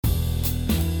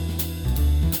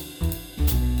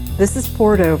This is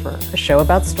Poured Over, a show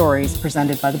about stories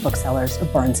presented by the booksellers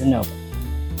of Barnes & Noble.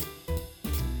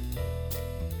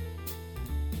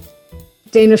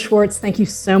 Dana Schwartz, thank you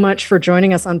so much for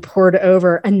joining us on Poured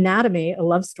Over. Anatomy, a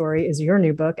Love Story is your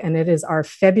new book, and it is our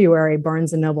February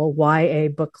Barnes & Noble YA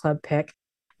Book Club pick.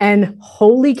 And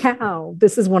holy cow,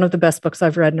 this is one of the best books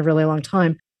I've read in a really long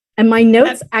time. And my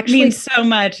notes that actually means so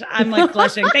much. I'm like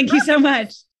blushing. Thank you so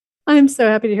much. I'm so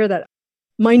happy to hear that.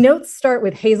 My notes start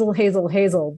with Hazel, Hazel,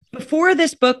 Hazel. Before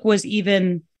this book was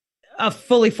even a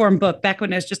fully formed book, back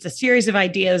when it was just a series of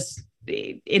ideas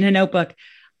in a notebook,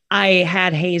 I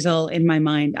had Hazel in my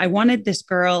mind. I wanted this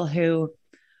girl who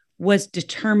was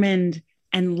determined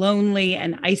and lonely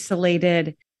and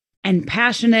isolated and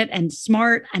passionate and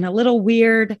smart and a little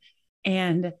weird.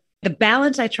 And the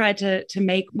balance I tried to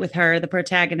make with her, the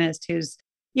protagonist, who's,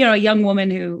 you know, a young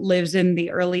woman who lives in the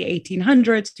early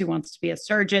 1800s, who wants to be a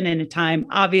surgeon in a time,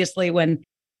 obviously, when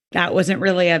that wasn't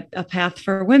really a path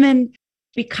for women,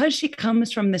 because she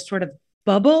comes from this sort of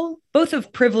bubble, both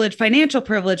of privilege, financial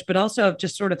privilege, but also of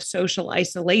just sort of social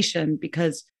isolation,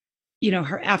 because, you know,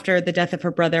 her, after the death of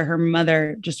her brother, her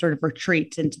mother just sort of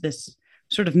retreats into this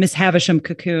sort of Miss Havisham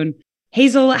cocoon.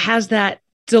 Hazel has that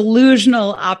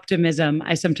delusional optimism.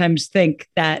 I sometimes think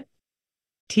that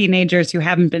teenagers who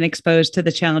haven't been exposed to the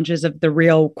challenges of the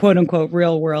real, quote unquote,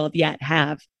 real world yet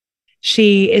have.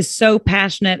 She is so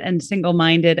passionate and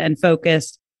single-minded and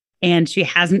focused, and she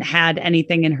hasn't had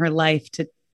anything in her life to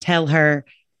tell her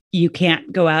you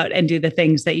can't go out and do the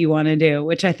things that you want to do,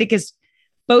 which I think is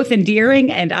both endearing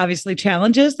and obviously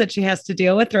challenges that she has to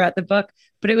deal with throughout the book.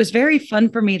 But it was very fun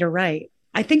for me to write.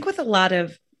 I think with a lot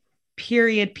of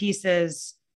period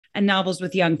pieces and novels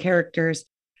with young characters,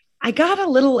 I got a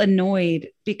little annoyed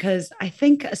because I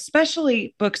think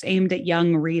especially books aimed at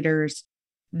young readers,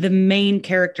 the main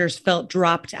characters felt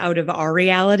dropped out of our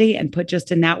reality and put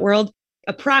just in that world,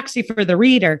 a proxy for the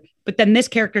reader. But then this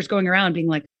character's going around being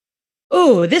like,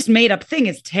 oh, this made up thing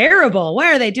is terrible.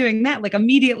 Why are they doing that? Like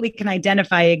immediately can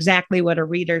identify exactly what a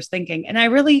reader's thinking. And I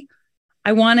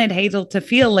wanted Hazel to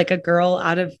feel like a girl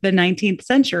out of the 19th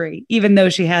century, even though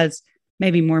she has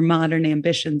maybe more modern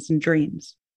ambitions and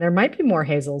dreams. There might be more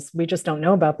Hazels. We just don't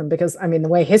know about them because, I mean, the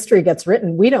way history gets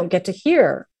written, we don't get to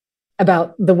hear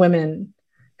about the women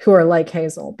who are like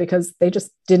Hazel because they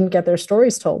just didn't get their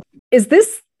stories told. Is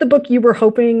this the book you were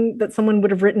hoping that someone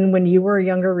would have written when you were a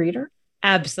younger reader?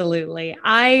 Absolutely.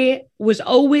 I was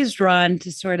always drawn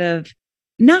to sort of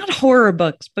not horror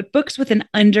books, but books with an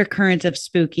undercurrent of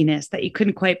spookiness that you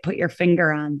couldn't quite put your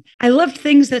finger on. I loved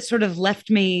things that sort of left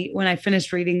me, when I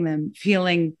finished reading them,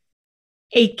 feeling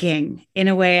aching in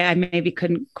a way I maybe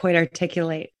couldn't quite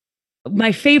articulate.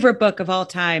 My favorite book of all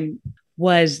time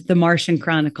was The Martian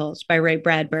Chronicles by Ray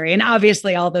Bradbury. And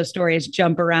obviously all those stories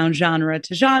jump around genre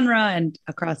to genre and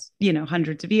across, you know,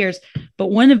 hundreds of years. But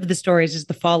one of the stories is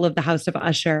The Fall of the House of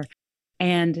Usher.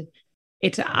 And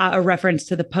it's a reference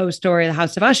to the Poe story, The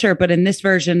House of Usher. But in this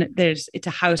version, it's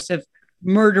a house of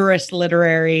murderous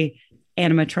literary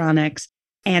animatronics.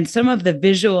 And some of the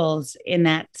visuals in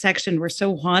that section were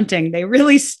so haunting. They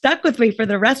really stuck with me for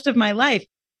the rest of my life.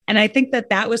 And I think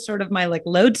that was sort of my like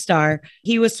lodestar.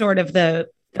 He was sort of the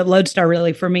lodestar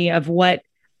really for me of what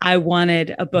I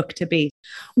wanted a book to be.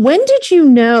 When did you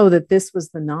know that this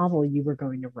was the novel you were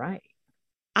going to write?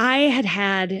 I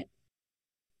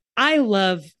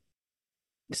love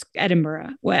Edinburgh.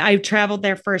 Well, I traveled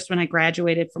there first when I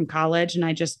graduated from college, and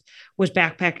I just was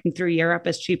backpacking through Europe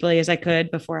as cheaply as I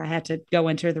could before I had to go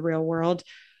into the real world.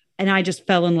 And I just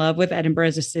fell in love with Edinburgh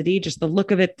as a city, just the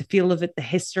look of it, the feel of it, the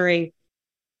history.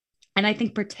 And I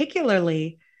think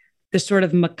particularly the sort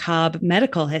of macabre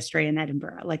medical history in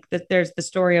Edinburgh. Like there's the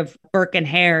story of Burke and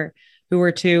Hare, who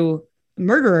were two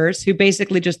murderers who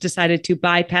basically just decided to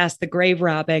bypass the grave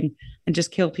robbing and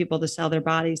just kill people to sell their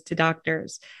bodies to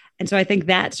doctors. And so I think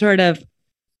that sort of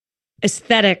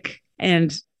aesthetic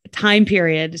and time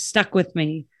period stuck with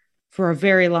me for a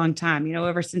very long time, you know,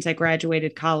 ever since I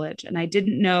graduated college. And I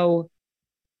didn't know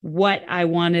what I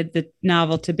wanted the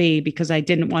novel to be because I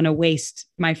didn't want to waste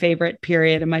my favorite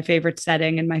period and my favorite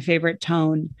setting and my favorite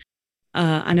tone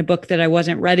on a book that I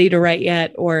wasn't ready to write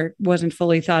yet or wasn't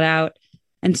fully thought out.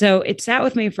 And so it sat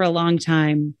with me for a long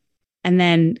time and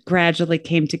then gradually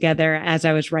came together as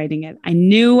I was writing it. I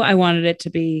knew I wanted it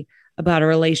to be about a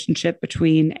relationship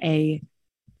between a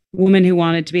woman who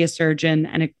wanted to be a surgeon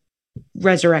and a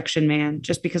resurrection man,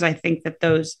 just because I think that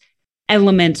those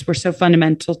elements were so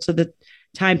fundamental to the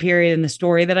time period and the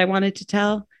story that I wanted to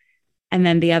tell. And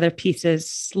then the other pieces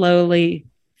slowly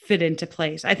fit into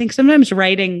place. I think sometimes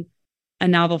writing a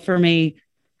novel for me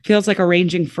feels like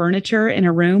arranging furniture in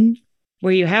a room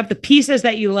where you have the pieces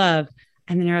that you love,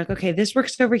 And then you're like, okay, this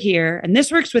works over here and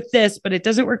this works with this, but it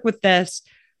doesn't work with this.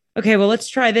 Okay, well, let's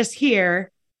try this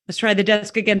here. Let's try the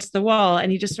desk against the wall.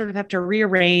 And you just sort of have to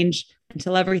rearrange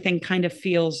until everything kind of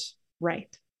feels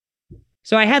right.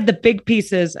 So I had the big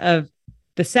pieces of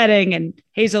the setting and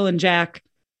Hazel and Jack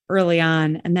early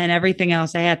on. And then everything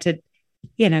else I had to,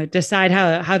 decide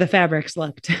how the fabrics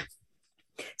looked.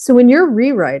 So when you're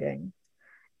rewriting,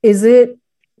 is it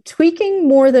tweaking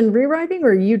more than rewriting, or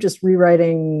are you just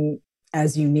rewriting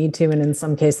as you need to? And in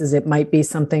some cases, it might be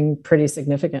something pretty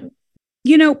significant.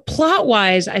 Plot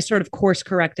wise, I sort of course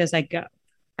correct as I go.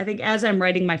 I think as I'm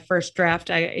writing my first draft,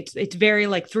 it's very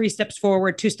like 3 steps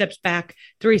forward, 2 steps back,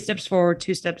 3 steps forward,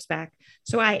 2 steps back.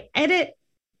 So I edit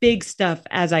big stuff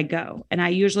as I go. And I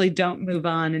usually don't move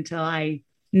on until I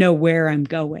know where I'm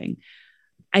going.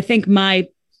 I think my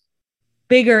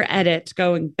bigger edits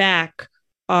going back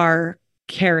are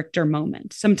character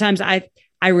moments. Sometimes I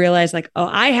realize like, oh,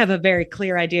 I have a very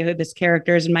clear idea who this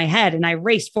character is in my head. And I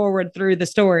race forward through the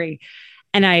story.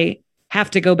 And I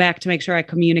have to go back to make sure I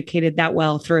communicated that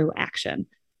well through action.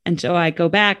 And so I go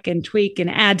back and tweak and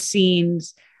add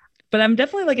scenes. But I'm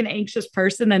definitely like an anxious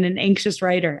person and an anxious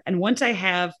writer. And once I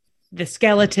have the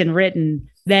skeleton written,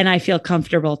 then I feel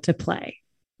comfortable to play.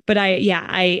 But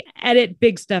I edit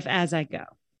big stuff as I go.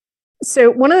 So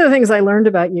one of the things I learned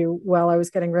about you while I was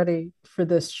getting ready for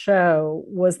this show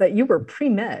was that you were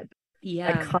pre-med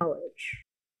at college.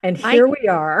 And here we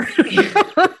are.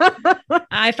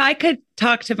 If I could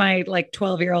talk to my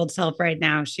 12-year-old self right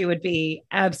now, she would be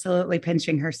absolutely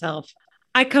pinching herself.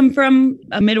 I come from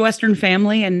a Midwestern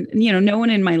family and, no one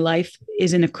in my life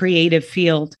is in a creative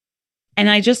field. And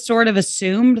I just sort of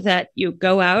assumed that you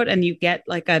go out and you get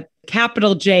like a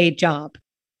capital J job.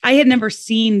 I had never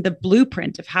seen the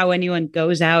blueprint of how anyone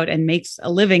goes out and makes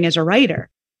a living as a writer.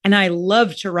 And I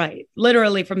love to write.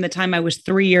 Literally from the time I was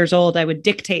 3 years old, I would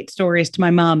dictate stories to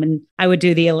my mom and I would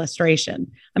do the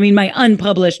illustration. I mean, my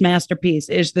unpublished masterpiece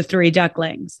is The Three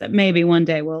Ducklings that maybe one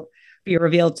day will be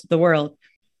revealed to the world.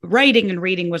 Writing and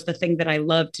reading was the thing that I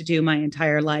loved to do my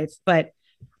entire life, but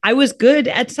I was good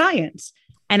at science.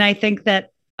 And I think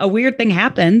that a weird thing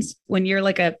happens when you're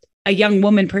like a young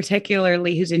woman,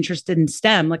 particularly who's interested in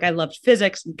STEM. Like I loved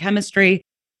physics and chemistry,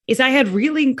 is I had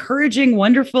really encouraging,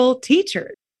 wonderful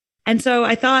teachers. And so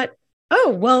I thought,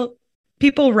 oh, well,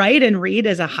 people write and read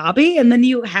as a hobby, and then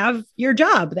you have your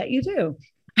job that you do.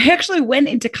 I actually went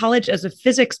into college as a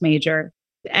physics major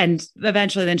and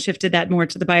eventually then shifted that more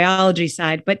to the biology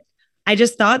side. But I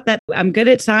just thought that I'm good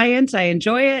at science. I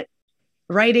enjoy it.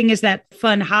 Writing is that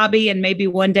fun hobby. And maybe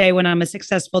one day when I'm a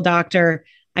successful doctor,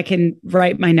 I can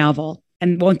write my novel.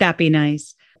 And won't that be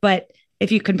nice? But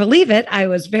if you can believe it, I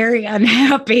was very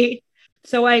unhappy.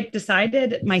 So I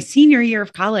decided my senior year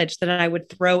of college that I would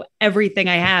throw everything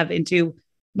I have into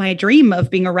my dream of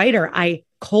being a writer. I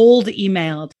cold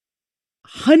emailed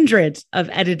hundreds of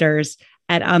editors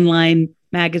at online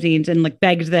magazines and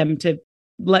begged them to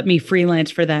let me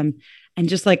freelance for them, and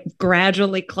just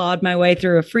gradually clawed my way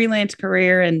through a freelance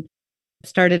career and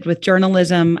started with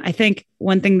journalism. I think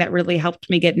one thing that really helped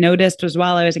me get noticed was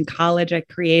while I was in college, I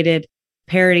created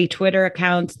parody Twitter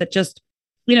accounts that just,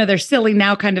 they're silly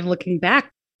now kind of looking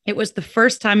back. It was the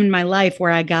first time in my life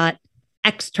where I got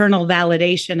external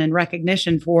validation and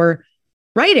recognition for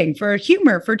writing, for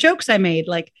humor, for jokes I made.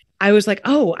 I was like,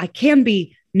 oh, I can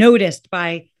be noticed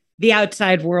by the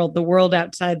outside world, the world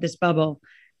outside this bubble.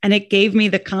 And it gave me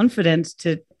the confidence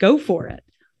to go for it.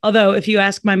 Although if you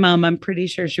ask my mom, I'm pretty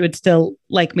sure she would still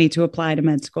like me to apply to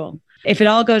med school. If it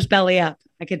all goes belly up,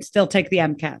 I could still take the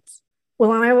MCATs.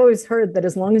 Well, and I've always heard that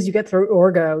as long as you get through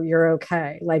Orgo, you're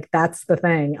okay. That's the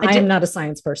thing. I am not a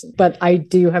science person, but I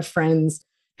do have friends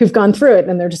who've gone through it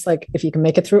and they're just like, if you can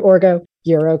make it through Orgo,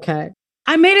 you're okay.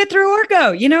 I made it through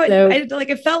Orgo.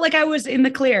 It felt like I was in the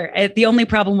clear. The only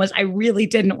problem was I really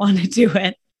didn't want to do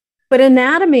it. But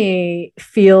anatomy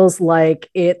feels like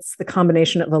it's the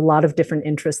combination of a lot of different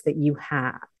interests that you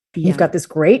have. Yeah. You've got this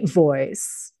great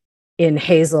voice in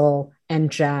Hazel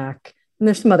and Jack. And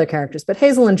there's some other characters, but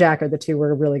Hazel and Jack are the two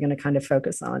we're really going to kind of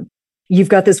focus on. You've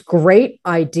got this great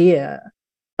idea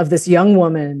of this young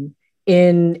woman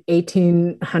in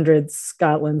 1800s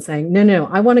Scotland saying, no,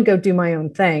 I want to go do my own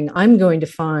thing. I'm going to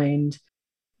find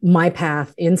my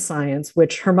path in science,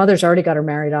 which her mother's already got her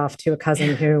married off to a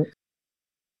cousin who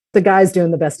the guy's doing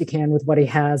the best he can with what he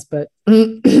has. But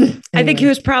anyway. I think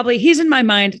he's in my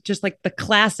mind, just like the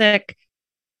classic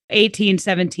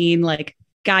 1817,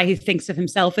 guy who thinks of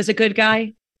himself as a good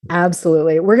guy.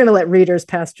 Absolutely. We're going to let readers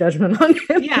pass judgment on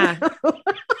him. Yeah.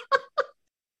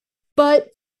 But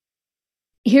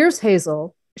here's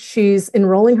Hazel. She's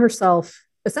enrolling herself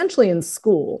essentially in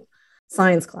school,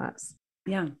 science class.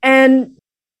 Yeah. And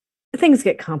things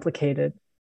get complicated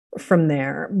from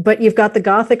there. But you've got the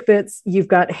Gothic bits, you've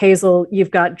got Hazel,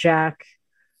 you've got Jack,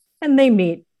 and they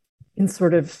meet in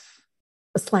sort of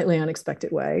a slightly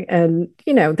unexpected way. And,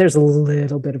 there's a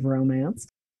little bit of romance.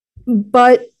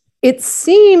 But it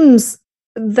seems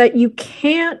that you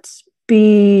can't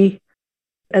be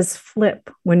as flip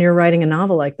when you're writing a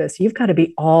novel like this. You've got to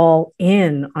be all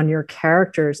in on your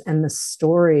characters and the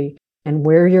story and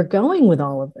where you're going with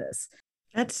all of this.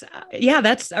 That's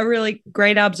a really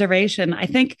great observation. I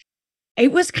think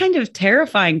it was kind of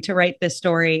terrifying to write this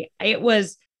story. It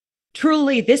was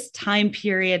truly this time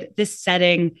period, this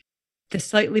setting, the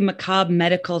slightly macabre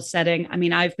medical setting. I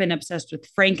mean, I've been obsessed with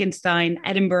Frankenstein.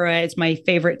 Edinburgh is my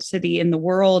favorite city in the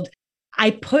world.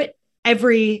 I put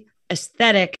every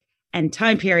aesthetic and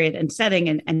time period and setting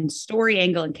and story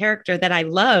angle and character that I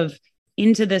love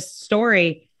into this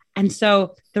story. And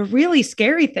so the really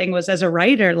scary thing was, as a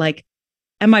writer, like,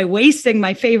 am I wasting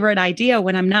my favorite idea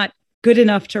when I'm not good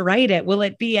enough to write it? Will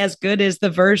it be as good as the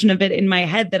version of it in my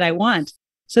head that I want?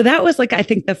 So that was like, I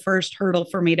think the first hurdle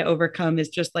for me to overcome is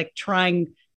just like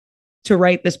trying to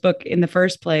write this book in the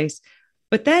first place.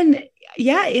 But then,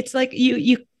 yeah, it's like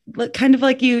you kind of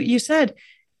like you said,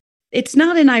 it's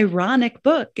not an ironic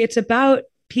book. It's about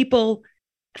people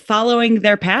following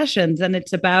their passions, and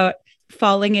it's about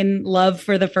falling in love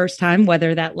for the first time,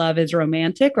 whether that love is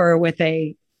romantic or with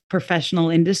a professional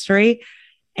industry.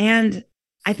 And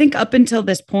I think up until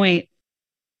this point,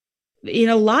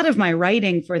 a lot of my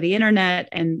writing for the internet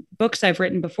and books I've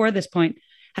written before this point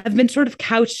have been sort of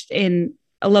couched in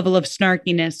a level of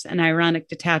snarkiness and ironic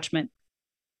detachment.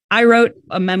 I wrote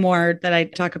a memoir that I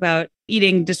talk about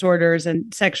eating disorders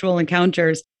and sexual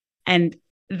encounters. And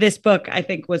this book, I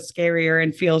think, was scarier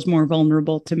and feels more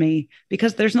vulnerable to me,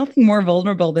 because there's nothing more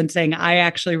vulnerable than saying, I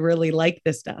actually really like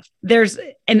this stuff. There's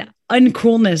an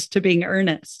uncoolness to being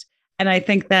earnest. And I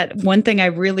think that one thing I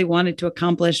really wanted to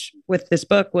accomplish with this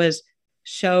book was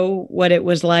show what it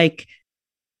was like.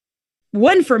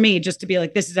 One, for me, just to be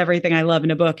like, this is everything I love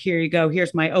in a book. Here you go.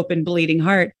 Here's my open, bleeding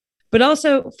heart. But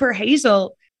also for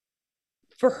Hazel,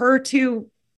 for her to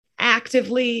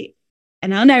actively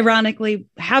and unironically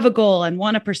have a goal and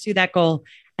want to pursue that goal.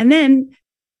 And then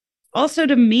also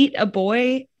to meet a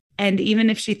boy, and even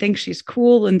if she thinks she's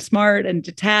cool and smart and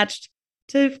detached,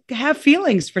 to have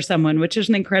feelings for someone, which is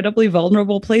an incredibly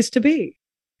vulnerable place to be.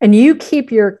 And you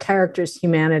keep your characters'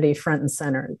 humanity front and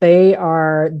center. They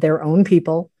are their own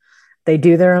people. They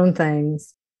do their own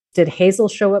things. Did Hazel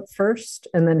show up first,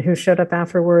 and then who showed up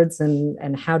afterwards,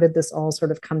 and how did this all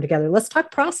sort of come together? Let's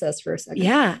talk process for a second.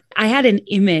 Yeah, I had an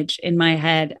image in my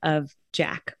head of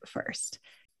Jack first.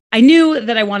 I knew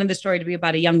that I wanted the story to be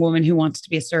about a young woman who wants to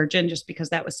be a surgeon, just because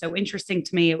that was so interesting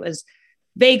to me. It was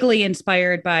vaguely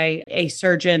inspired by a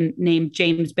surgeon named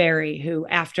James Barry, who,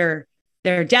 after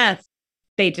their death,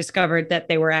 they discovered that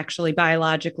they were actually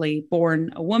biologically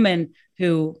born a woman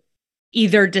who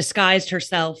either disguised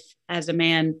herself as a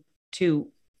man to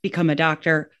become a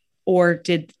doctor, or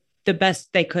did the best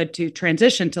they could to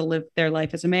transition to live their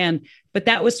life as a man. But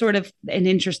that was sort of an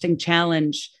interesting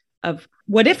challenge of,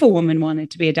 what if a woman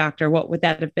wanted to be a doctor? What would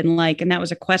that have been like? And that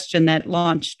was a question that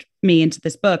launched me into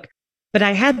this book. But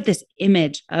I had this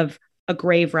image of a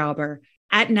grave robber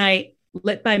at night,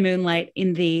 lit by moonlight,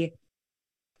 in the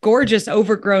gorgeous,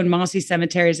 overgrown, mossy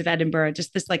cemeteries of Edinburgh,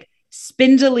 just this like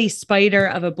spindly spider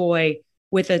of a boy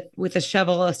with a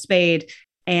shovel, a spade,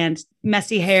 and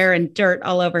messy hair and dirt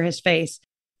all over his face.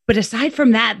 But aside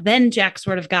from that, then Jack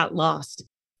sort of got lost.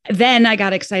 Then I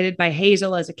got excited by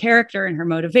Hazel as a character and her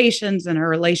motivations and her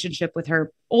relationship with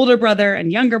her older brother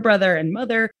and younger brother and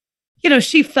mother.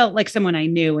 She felt like someone I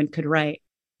knew and could write.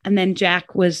 And then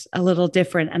Jack was a little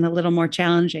different and a little more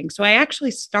challenging. So I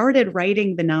actually started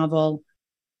writing the novel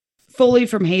fully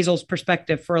from Hazel's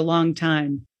perspective for a long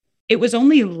time. It was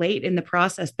only late in the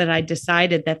process that I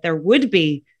decided that there would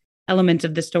be elements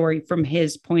of the story from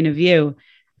his point of view.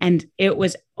 And it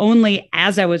was only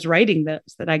as I was writing this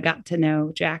that I got to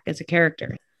know Jack as a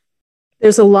character.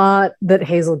 There's a lot that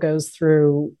Hazel goes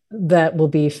through that will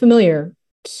be familiar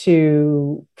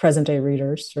to present day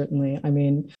readers, certainly. I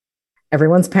mean,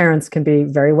 everyone's parents can be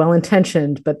very well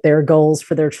intentioned, but their goals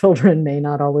for their children may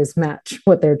not always match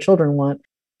what their children want.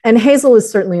 And Hazel is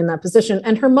certainly in that position.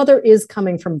 And her mother is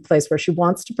coming from a place where she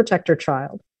wants to protect her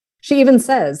child. She even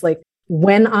says, like,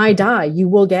 when I die, you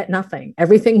will get nothing.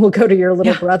 Everything will go to your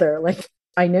little brother. Like,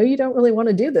 I know you don't really want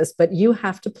to do this, but you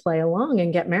have to play along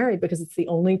and get married because it's the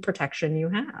only protection you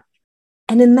have.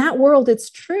 And in that world, it's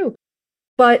true.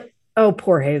 But, oh,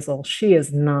 poor Hazel, she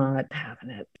is not having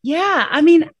it. Yeah. I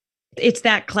mean, it's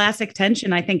that classic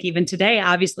tension. I think even today,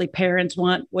 obviously parents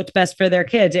want what's best for their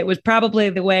kids. It was probably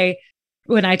the way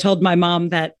when I told my mom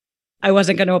that I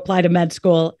wasn't going to apply to med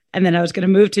school and then I was going to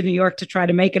move to New York to try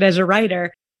to make it as a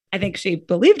writer. I think she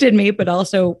believed in me, but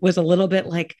also was a little bit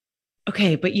like,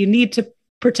 okay, but you need to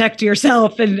protect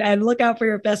yourself and look out for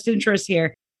your best interests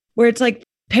here. Where it's like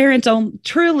parents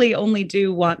truly only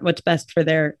do want what's best for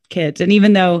their kids. And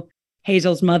even though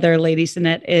Hazel's mother, Lady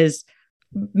Sinet, is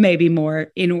maybe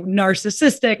more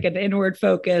narcissistic and inward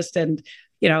focused and,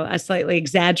 you know, a slightly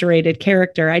exaggerated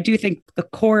character, I do think the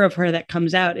core of her that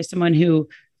comes out is someone who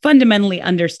fundamentally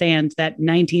understands that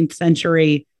 19th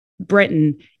century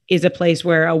Britain is a place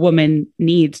where a woman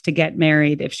needs to get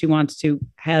married if she wants to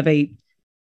have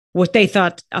what they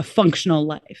thought a functional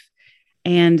life.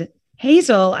 And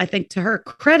Hazel, I think to her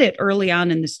credit early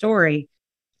on in the story,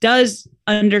 does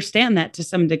understand that to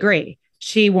some degree.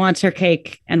 She wants her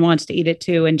cake and wants to eat it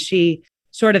too. And she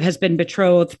sort of has been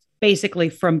betrothed basically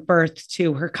from birth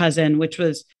to her cousin, which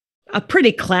was a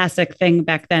pretty classic thing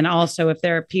back then. Also, if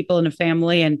there are people in a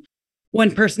family and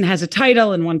one person has a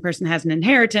title and one person has an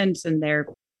inheritance and they're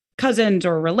cousins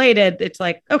or related, it's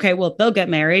like, okay, well, they'll get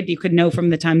married. You could know from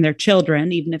the time they're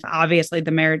children, even if obviously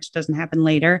the marriage doesn't happen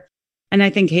later. And I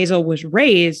think Hazel was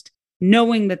raised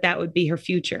knowing that that would be her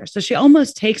future. So she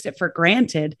almost takes it for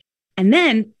granted. And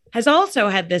then has also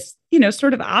had this, you know,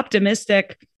 sort of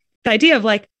optimistic idea of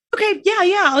like, okay,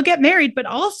 yeah, I'll get married, but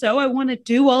also I want to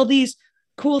do all these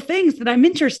cool things that I'm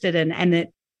interested in. And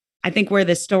I think where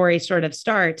this story sort of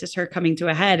starts is her coming to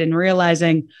a head and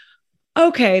realizing,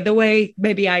 okay, the way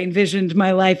maybe I envisioned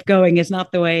my life going is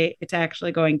not the way it's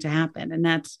actually going to happen. And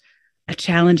that's a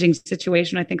challenging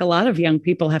situation I think a lot of young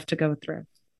people have to go through.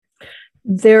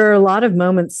 There are a lot of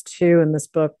moments too in this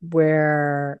book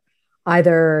where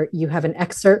either you have an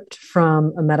excerpt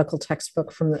from a medical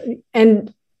textbook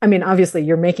and I mean, obviously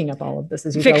you're making up all of this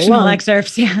as you go along. Fictional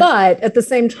excerpts, yeah. But at the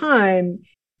same time,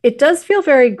 it does feel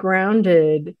very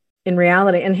grounded in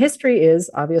reality. And history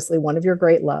is obviously one of your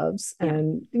great loves. Yeah.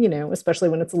 And, you know, especially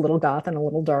when it's a little goth and a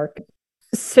little dark.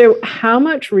 So how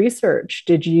much research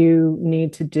did you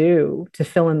need to do to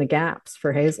fill in the gaps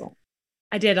for Hazel?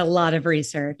 I did a lot of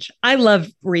research. I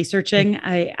love researching.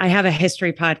 I have a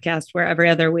history podcast where every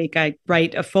other week I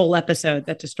write a full episode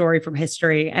that's a story from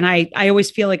history. And I always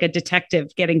feel like a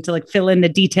detective getting to like fill in the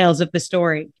details of the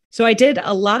story. So I did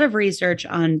a lot of research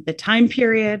on the time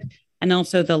period and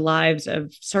also the lives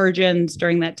of surgeons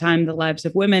during that time, the lives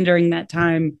of women during that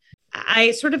time.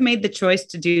 I sort of made the choice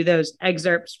to do those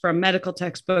excerpts from medical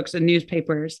textbooks and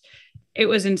newspapers. It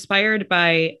was inspired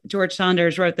by George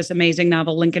Saunders wrote this amazing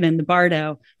novel, Lincoln in the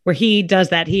Bardo, where he does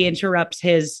that. He interrupts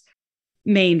his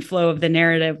main flow of the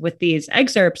narrative with these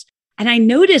excerpts. And I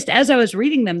noticed as I was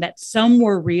reading them that some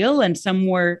were real and some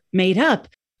were made up,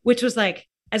 which was like,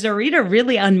 as a reader,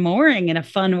 really unmooring in a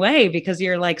fun way because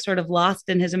you're like sort of lost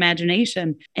in his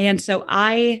imagination. And so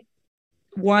I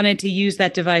wanted to use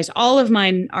that device. All of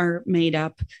mine are made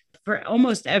up. For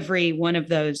almost every one of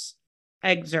those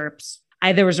excerpts,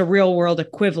 there was a real world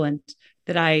equivalent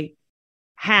that I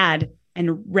had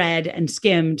and read and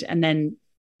skimmed and then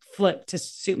flipped to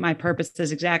suit my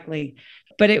purposes exactly.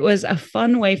 But it was a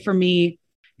fun way for me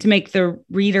to make the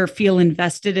reader feel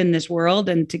invested in this world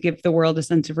and to give the world a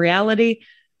sense of reality,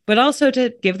 but also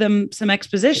to give them some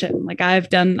exposition. Like I've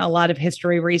done a lot of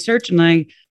history research and I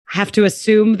have to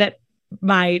assume that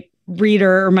my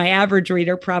reader or my average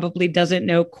reader probably doesn't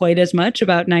know quite as much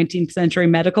about 19th century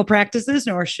medical practices,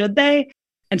 nor should they.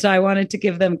 And so I wanted to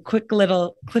give them quick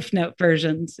little Cliff Note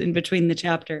versions in between the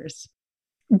chapters.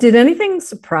 Did anything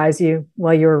surprise you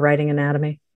while you were writing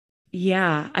anatomy?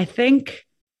 Yeah, I think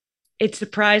it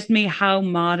surprised me how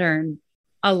modern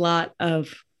a lot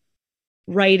of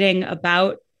writing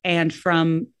about and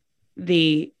from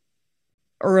the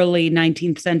early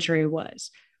 19th century was.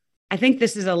 I think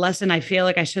this is a lesson I feel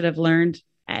like I should have learned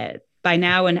by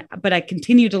now, but I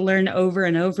continue to learn over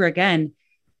and over again.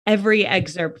 Every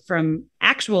excerpt from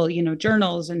actual,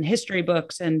 journals and history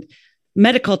books and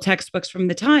medical textbooks from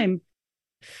the time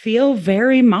feel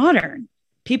very modern.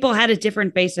 People had a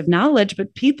different base of knowledge,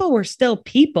 but people were still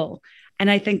people. And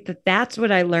I think that that's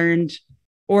what I learned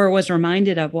or was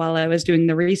reminded of while I was doing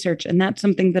the research. And that's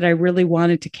something that I really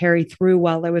wanted to carry through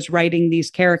while I was writing these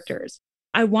characters.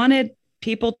 I wanted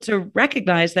people to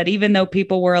recognize that even though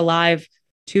people were alive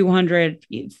 200,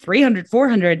 300,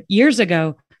 400 years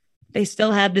ago, they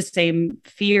still had the same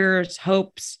fears,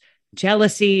 hopes,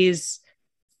 jealousies,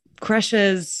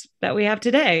 crushes that we have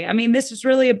today. I mean, this is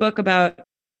really a book about,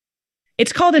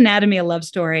 it's called Anatomy, a Love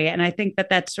Story. And I think that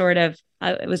that's sort of,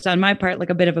 it was on my part, like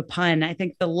a bit of a pun. I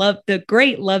think the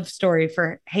great love story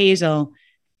for Hazel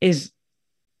is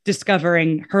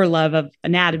discovering her love of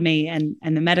anatomy and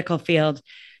the medical field.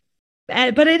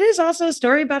 But it is also a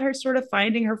story about her sort of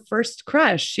finding her first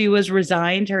crush. She was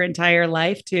resigned her entire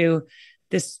life to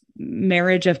this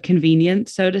marriage of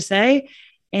convenience, so to say.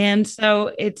 And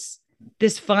so it's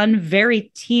this fun,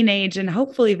 very teenage and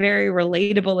hopefully very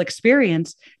relatable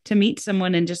experience to meet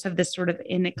someone and just have this sort of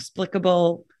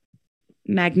inexplicable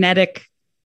magnetic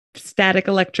static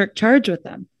electric charge with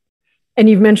them. And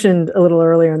you've mentioned a little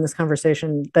earlier in this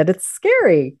conversation that it's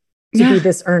scary to be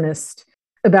this earnest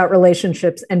about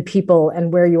relationships and people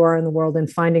and where you are in the world and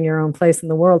finding your own place in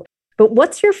the world. But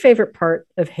what's your favorite part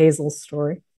of Hazel's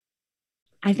story?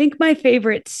 I think my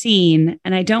favorite scene,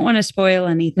 and I don't want to spoil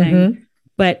anything,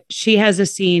 but she has a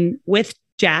scene with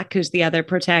Jack, who's the other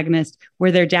protagonist,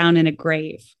 where they're down in a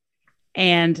grave.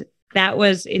 And that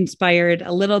was inspired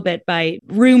a little bit by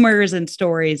rumors and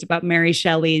stories about Mary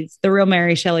Shelley's, the real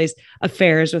Mary Shelley's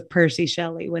affairs with Percy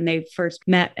Shelley when they first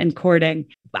met and courting.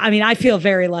 I mean, I feel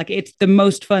very lucky. It's the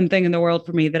most fun thing in the world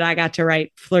for me that I got to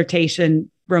write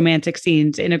flirtation, romantic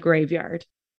scenes in a graveyard,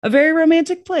 a very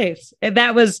romantic place. And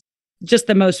that was just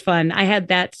the most fun. I had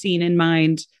that scene in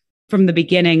mind from the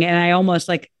beginning, and I almost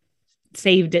like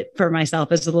saved it for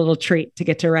myself as a little treat to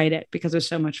get to write it because it was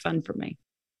so much fun for me.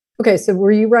 Okay, so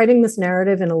were you writing this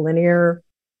narrative in a linear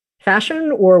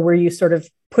fashion, or were you sort of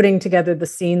putting together the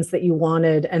scenes that you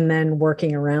wanted and then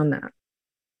working around that?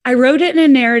 I wrote it in a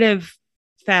narrative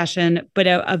fashion, but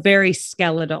a very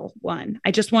skeletal one.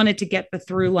 I just wanted to get the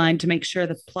through line to make sure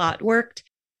the plot worked.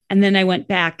 And then I went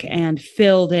back and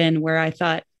filled in where I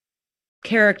thought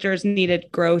characters needed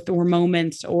growth or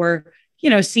moments or,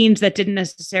 scenes that didn't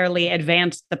necessarily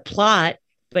advance the plot,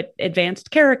 but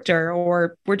advanced character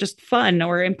or were just fun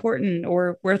or important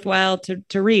or worthwhile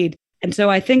to read. And so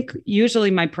I think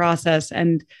usually my process,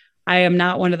 and I am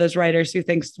not one of those writers who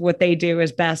thinks what they do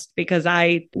is best, because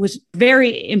I was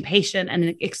very impatient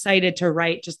and excited to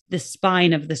write just the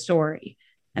spine of the story.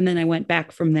 And then I went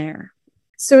back from there.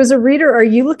 So as a reader, are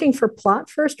you looking for plot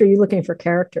first or are you looking for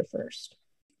character first?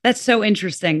 That's so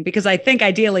interesting because I think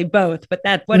ideally both, but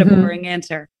what a boring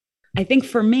answer. I think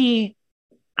for me,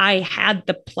 I had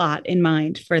the plot in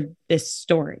mind for this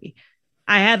story.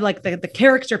 I had like the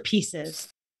character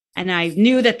pieces, and I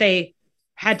knew that they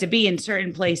had to be in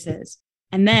certain places.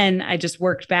 And then I just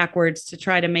worked backwards to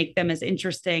try to make them as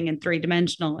interesting and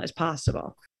three-dimensional as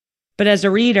possible. But as a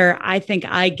reader, I think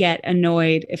I get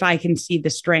annoyed if I can see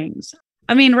the strings.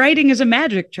 I mean, writing is a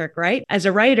magic trick, right? As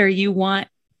a writer, you want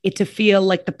it to feel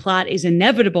like the plot is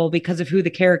inevitable because of who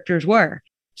the characters were.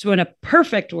 So in a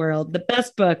perfect world, the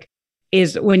best book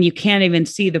is when you can't even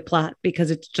see the plot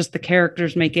because it's just the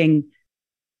characters making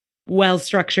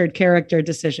well-structured character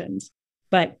decisions.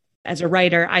 But as a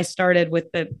writer, I started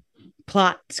with the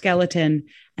plot skeleton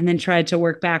and then tried to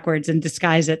work backwards and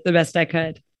disguise it the best I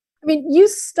could. I mean, you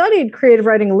studied creative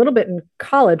writing a little bit in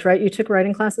college, right? You took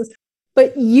writing classes,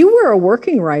 but you were a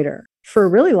working writer for a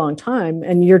really long time.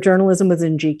 And your journalism was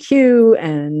in GQ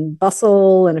and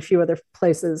Bustle and a few other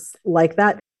places like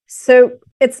that. So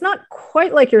it's not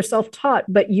quite like you're self-taught,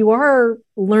 but you are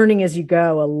learning as you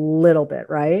go a little bit,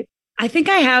 right? I think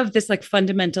I have this like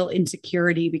fundamental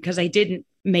insecurity because I didn't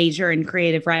major in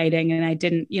creative writing and I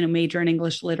didn't, major in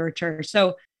English literature.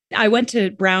 So I went to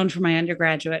Brown for my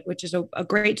undergraduate, which is a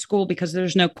great school because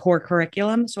there's no core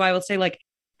curriculum. So I will say like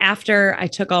after I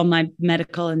took all my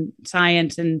medical and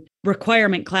science and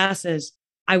requirement classes,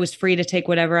 I was free to take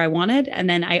whatever I wanted. And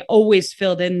then I always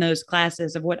filled in those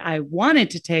classes of what I wanted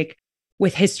to take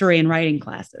with history and writing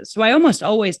classes. So I almost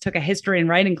always took a history and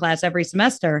writing class every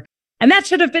semester. And that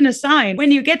should have been a sign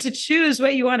when you get to choose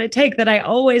what you want to take that I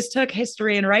always took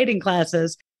history and writing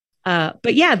classes.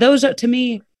 But yeah, those are to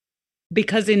me,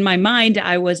 because in my mind,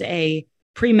 I was a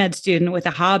pre-med student with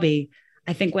a hobby.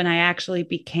 I think when I actually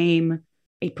became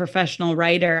a professional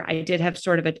writer, I did have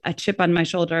sort of a chip on my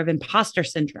shoulder of imposter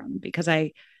syndrome because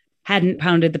I hadn't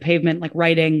pounded the pavement like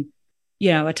writing,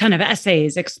 a ton of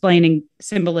essays explaining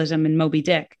symbolism in Moby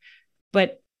Dick.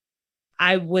 But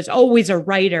I was always a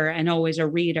writer and always a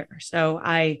reader. So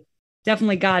I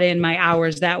definitely got in my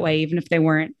hours that way, even if they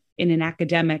weren't in an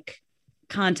academic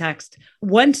context.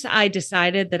 Once I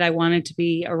decided that I wanted to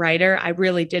be a writer, I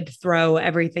really did throw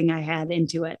everything I had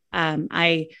into it.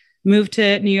 I moved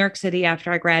to New York City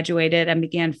after I graduated and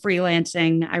began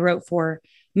freelancing. I wrote for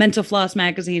Mental Floss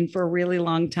magazine for a really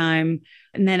long time.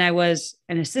 And then I was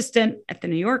an assistant at the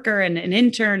New Yorker and an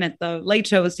intern at the Late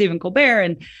Show with Stephen Colbert.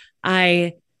 And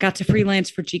I got to freelance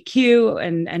for GQ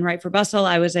and write for Bustle.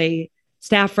 I was a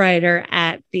staff writer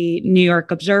at the New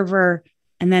York Observer.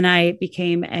 And then I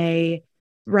became a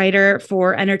writer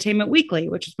for Entertainment Weekly,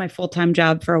 which was my full-time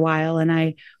job for a while. And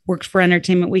I worked for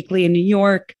Entertainment Weekly in New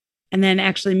York, and then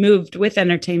actually moved with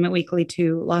Entertainment Weekly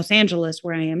to Los Angeles,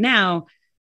 where I am now,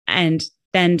 and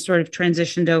then sort of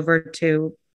transitioned over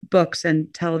to books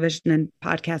and television and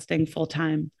podcasting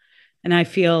full-time. And I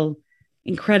feel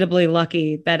incredibly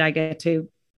lucky that I get to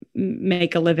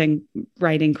make a living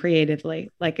writing creatively.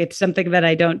 Like, it's something that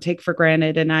I don't take for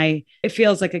granted. And it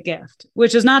feels like a gift,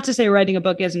 which is not to say writing a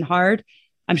book isn't hard.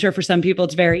 I'm sure for some people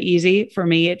it's very easy. For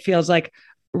me, it feels like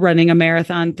running a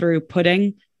marathon through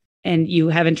pudding, and you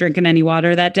haven't drinking any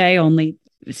water that day, only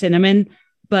cinnamon.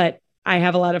 But I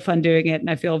have a lot of fun doing it, and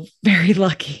I feel very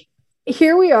lucky.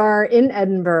 Here we are in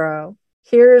Edinburgh.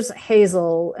 Here's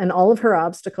Hazel and all of her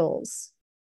obstacles,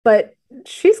 but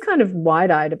she's kind of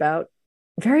wide-eyed about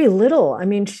very little. I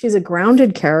mean, she's a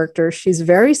grounded character. She's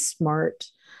very smart.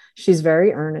 She's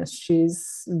very earnest.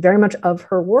 She's very much of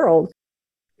her world.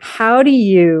 How do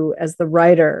you, as the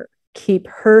writer, keep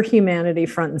her humanity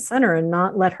front and center and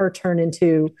not let her turn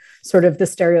into sort of the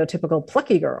stereotypical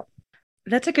plucky girl?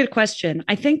 That's a good question.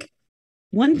 I think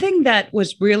one thing that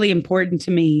was really important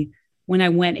to me when I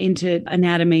went into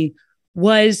anatomy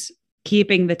was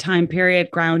keeping the time period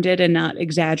grounded and not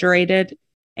exaggerated.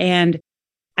 And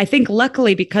I think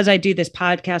luckily, because I do this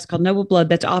podcast called Noble Blood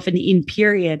that's often in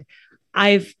period,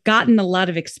 I've gotten a lot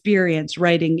of experience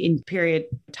writing in period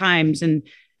times and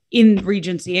in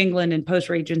Regency England and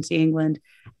post-Regency England.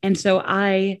 And so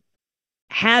I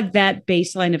had that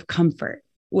baseline of comfort,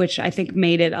 which I think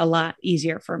made it a lot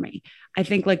easier for me. I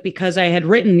think, like, because I had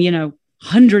written,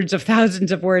 hundreds of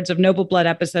thousands of words of Noble Blood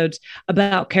episodes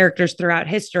about characters throughout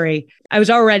history, I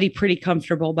was already pretty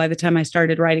comfortable by the time I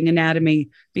started writing anatomy,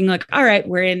 being like, all right,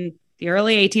 we're in the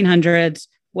early 1800s.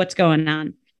 What's going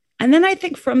on? And then I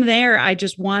think from there, I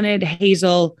just wanted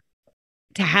Hazel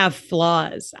to have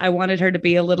flaws. I wanted her to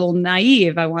be a little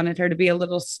naive. I wanted her to be a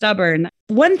little stubborn.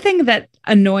 One thing that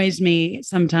annoys me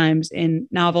sometimes in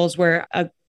novels where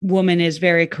a woman is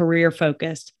very career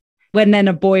focused, when then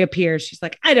a boy appears, she's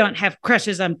like, I don't have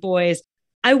crushes on boys.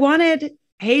 I wanted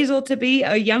Hazel to be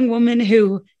a young woman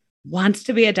who wants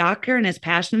to be a doctor and is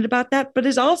passionate about that, but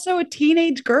is also a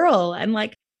teenage girl. And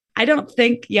like, I don't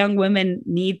think young women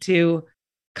need to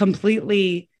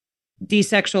completely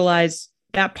desexualize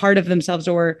that part of themselves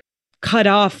or cut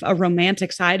off a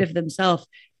romantic side of themselves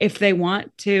if they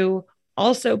want to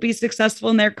also be successful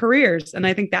in their careers. And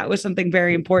I think that was something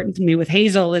very important to me with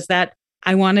Hazel, is that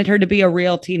I wanted her to be a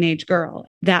real teenage girl.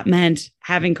 That meant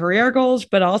having career goals,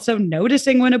 but also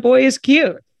noticing when a boy is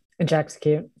cute. And Jack's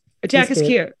cute. Jack is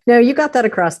cute. No, you got that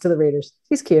across to the readers.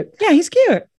 He's cute. Yeah, he's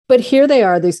cute. But here they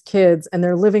are, these kids, and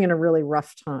they're living in a really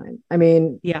rough time. I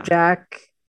mean, yeah. Jack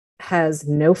has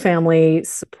no family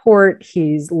support.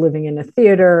 He's living in a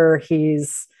theater.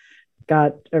 He's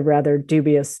got a rather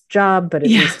dubious job, but at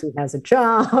least he has a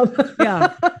job.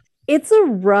 Yeah. It's a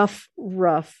rough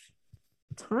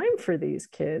time for these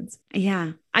kids.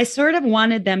 Yeah. I sort of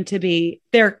wanted them to be,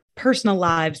 their personal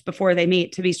lives before they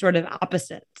meet, to be sort of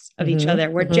opposites of each other,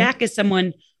 where Jack is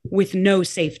someone with no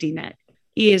safety net.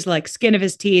 He is like skin of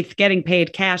his teeth, getting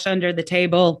paid cash under the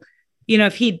table.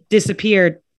 If he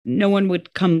disappeared, no one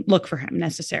would come look for him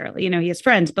necessarily. He has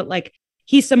friends, but like,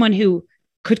 he's someone who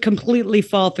could completely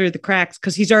fall through the cracks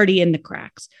because he's already in the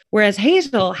cracks. Whereas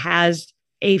Hazel has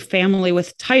a family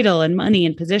with title and money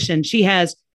and position. She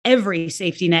has every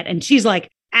safety net, and she's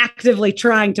like actively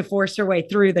trying to force her way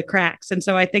through the cracks. And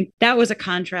so I think that was a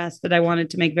contrast that I wanted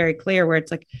to make very clear, where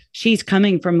it's like, she's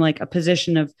coming from like a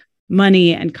position of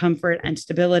money and comfort and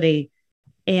stability.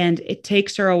 And it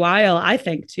takes her a while, I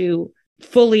think, to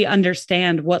fully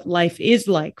understand what life is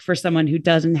like for someone who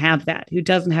doesn't have that, who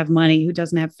doesn't have money, who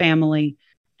doesn't have family.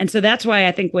 And so that's why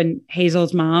I think when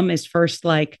Hazel's mom is first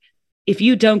like, if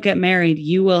you don't get married,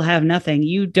 you will have nothing.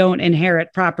 You don't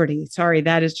inherit property. Sorry,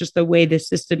 that is just the way this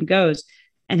system goes.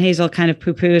 And Hazel kind of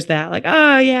poo-poos that, like,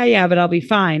 oh, yeah, but I'll be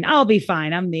fine. I'll be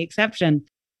fine. I'm the exception.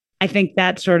 I think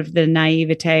that's sort of the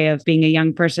naivete of being a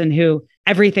young person who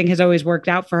everything has always worked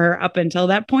out for her up until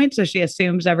that point. So she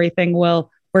assumes everything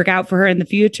will work out for her in the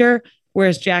future.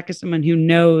 Whereas Jack is someone who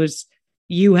knows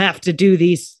you have to do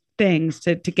these things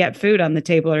to get food on the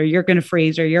table, or you're going to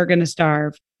freeze, or you're going to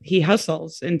starve. He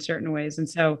hustles in certain ways. And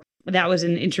so that was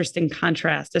an interesting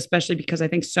contrast, especially because I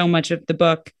think so much of the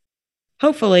book,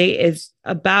 hopefully, is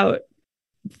about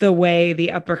the way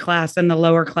the upper class and the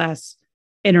lower class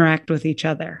interact with each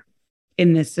other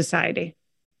in this society.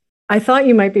 I thought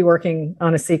you might be working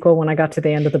on a sequel when I got to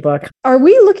the end of the book. Are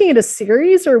we looking at a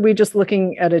series, or are we just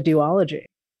looking at a duology?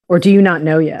 Or do you not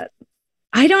know yet?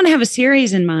 I don't have a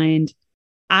series in mind.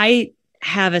 I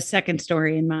have a second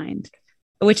story in mind.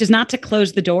 which is not to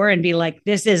close the door and be like,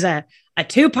 this is a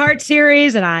 2-part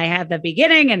series and I have the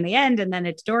beginning and the end and then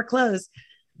it's door closed.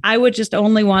 I would just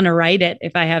only want to write it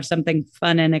if I have something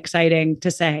fun and exciting to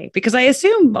say, because I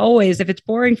assume always if it's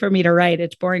boring for me to write,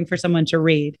 it's boring for someone to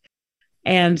read.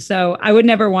 And so I would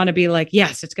never want to be like,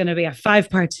 yes, it's going to be a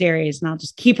 5-part series and I'll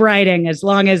just keep writing as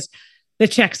long as the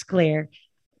check's clear.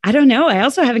 I don't know. I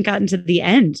also haven't gotten to the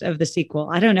end of the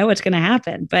sequel. I don't know what's going to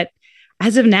happen. But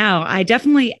as of now, I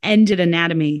definitely ended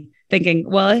Anatomy thinking,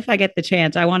 well, if I get the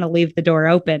chance, I want to leave the door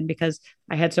open because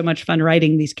I had so much fun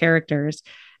writing these characters.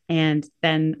 And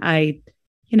then I,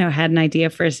 had an idea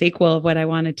for a sequel of what I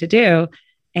wanted to do.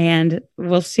 And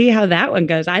we'll see how that one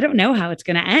goes. I don't know how it's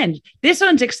going to end. This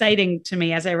one's exciting to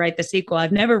me as I write the sequel.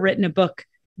 I've never written a book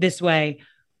this way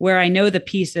where I know the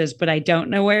pieces, but I don't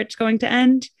know where it's going to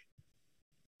end.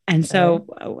 And so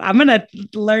I'm going to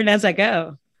learn as I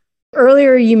go.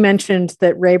 Earlier, you mentioned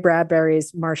that Ray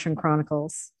Bradbury's Martian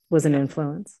Chronicles was an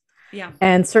influence. Yeah.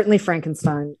 And certainly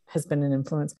Frankenstein has been an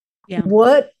influence. Yeah.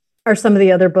 What are some of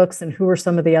the other books and who are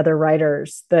some of the other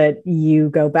writers that you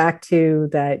go back to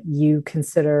that you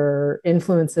consider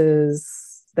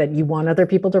influences that you want other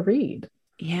people to read?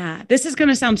 Yeah, this is going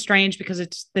to sound strange because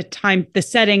it's the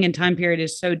setting and time period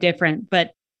is so different.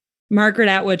 But Margaret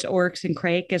Atwood's Oryx and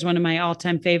Crake is one of my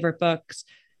all-time favorite books.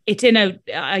 It's in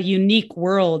a unique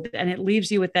world and it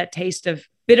leaves you with that taste of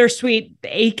bittersweet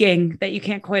aching that you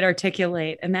can't quite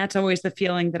articulate. And that's always the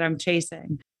feeling that I'm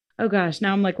chasing. Oh gosh,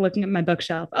 now I'm like looking at my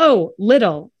bookshelf. Oh,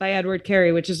 Little by Edward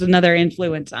Carey, which is another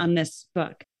influence on this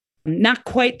book. Not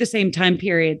quite the same time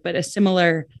period, but a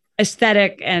similar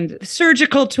aesthetic and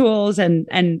surgical tools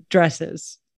and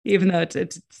dresses, even though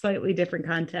it's slightly different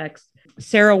context.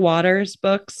 Sarah Waters'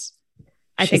 books,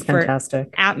 I think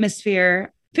fantastic. For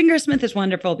atmosphere. Fingersmith is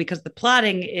wonderful because the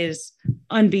plotting is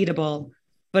unbeatable,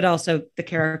 but also the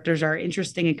characters are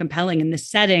interesting and compelling. And the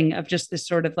setting of just this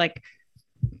sort of like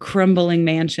crumbling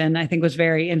mansion, I think was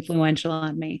very influential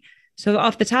on me. So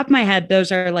off the top of my head,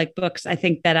 those are like books I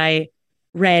think that I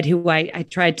read who I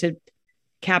tried to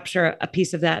capture a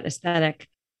piece of that aesthetic.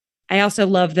 I also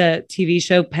love the TV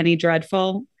show Penny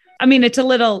Dreadful. I mean, it's a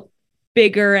little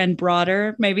bigger and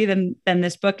broader maybe than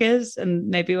this book is and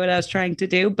maybe what I was trying to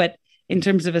do. But in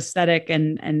terms of aesthetic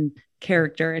and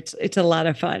character, it's a lot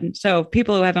of fun. So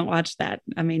people who haven't watched that,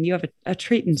 I mean, you have a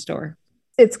treat in store.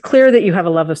 It's clear that you have a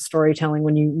love of storytelling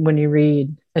when you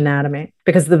read Anatomy,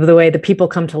 because the way the people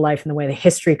come to life and the way the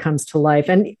history comes to life.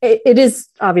 And it is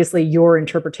obviously your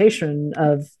interpretation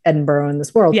of Edinburgh in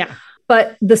this world. Yeah.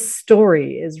 But the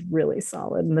story is really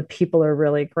solid and the people are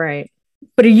really great.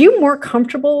 But are you more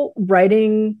comfortable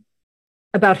writing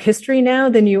about history now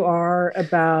than you are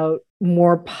about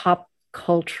more pop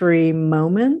culture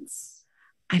moments?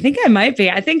 I think I might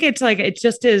be. I think it's like, it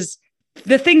just is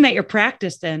the thing that you're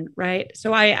practiced in, right?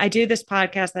 So I do this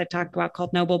podcast that I talked about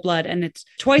called Noble Blood, and it's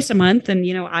twice a month. And,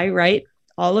 I write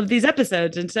all of these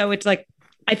episodes. And so it's like,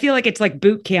 I feel like it's like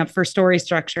boot camp for story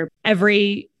structure.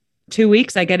 Every 2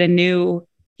 weeks, I get a new,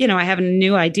 I have a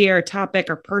new idea or topic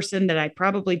or person that I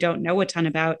probably don't know a ton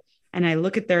about. And I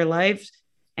look at their lives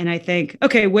and I think,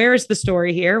 okay, where's the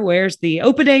story here? Where's the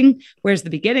opening? Where's the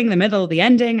beginning, the middle, the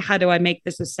ending? How do I make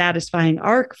this a satisfying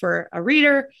arc for a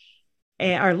reader?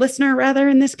 Our listener rather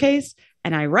in this case,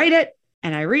 and I write it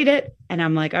and I read it and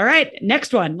I'm like, all right,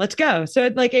 next one, let's go. So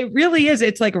it really is,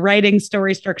 it's like writing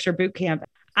story structure boot camp.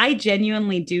 I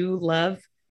genuinely do love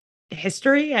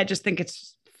history. I just think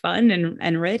it's fun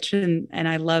and rich and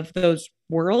I love those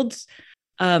worlds.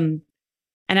 And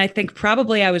I think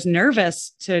probably I was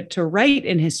nervous to write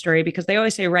in history because they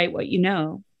always say, write what you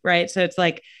know, right? So it's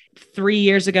like 3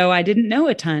 years ago, I didn't know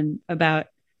a ton about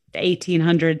the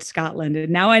 1800s Scotland.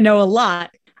 And now I know a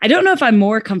lot. I don't know if I'm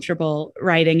more comfortable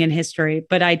writing in history,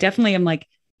 but I definitely am like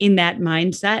in that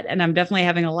mindset and I'm definitely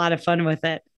having a lot of fun with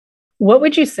it. What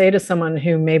would you say to someone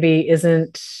who maybe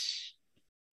isn't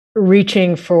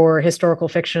reaching for historical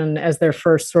fiction as their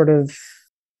first sort of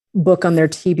book on their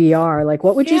TBR? Like,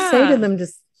 what would you say to them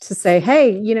just to say,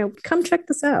 hey, come check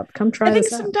this out. Come try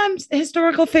this out. I think sometimes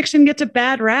historical fiction gets a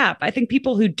bad rap. I think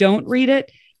people who don't read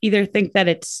it either think that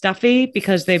it's stuffy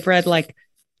because they've read like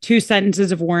 2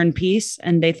 sentences of War and Peace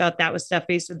and they thought that was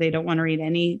stuffy, so they don't want to read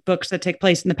any books that take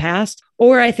place in the past.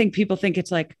 Or I think people think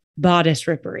it's like bodice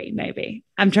rippery, maybe.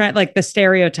 I'm trying like the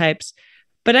stereotypes.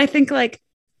 But I think like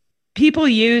people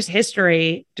use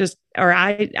history or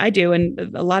I do,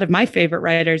 and a lot of my favorite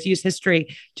writers use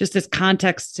history just as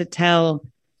context to tell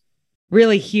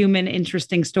really human,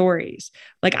 interesting stories.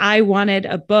 Like I wanted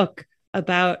a book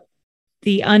about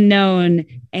the unknown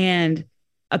and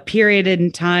a period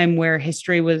in time where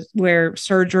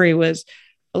surgery was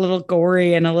a little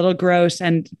gory and a little gross,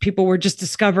 and people were just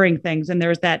discovering things. And there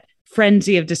was that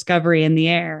frenzy of discovery in the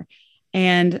air.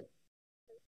 And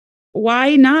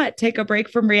why not take a break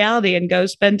from reality and go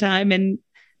spend time in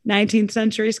 19th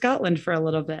century Scotland for a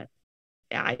little bit?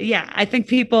 Yeah, I think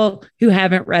people who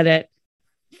haven't read it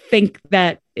think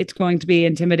that it's going to be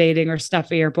intimidating or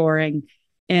stuffy or boring.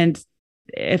 And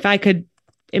if I could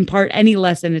impart any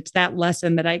lesson, it's that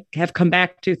lesson that I have come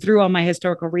back to through all my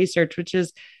historical research, which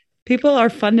is people are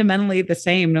fundamentally the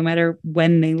same no matter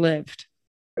when they lived.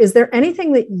 Is there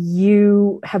anything that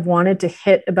you have wanted to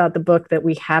hit about the book that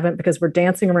we haven't, because we're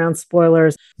dancing around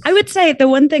spoilers? I would say the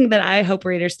one thing that I hope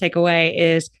readers take away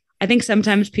is I think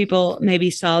sometimes people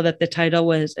maybe saw that the title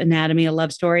was Anatomy, a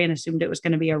Love Story, and assumed it was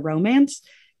going to be a romance.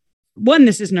 One,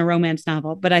 this isn't a romance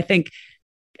novel, but I think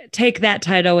take that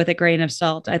title with a grain of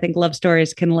salt. I think love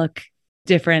stories can look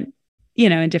different,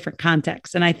 in different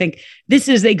contexts. And I think this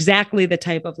is exactly the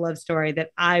type of love story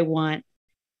that I want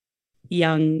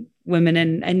young women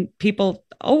and people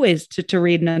always to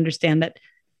read and understand that,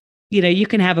 you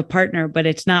can have a partner, but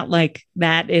it's not like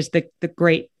that is the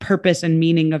great purpose and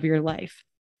meaning of your life,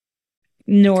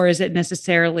 nor is it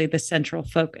necessarily the central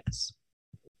focus.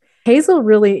 Hazel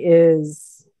really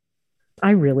is,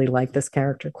 I really like this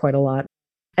character quite a lot.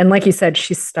 And like you said,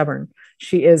 she's stubborn.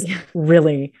 She is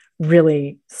really,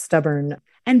 really stubborn.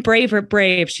 And brave.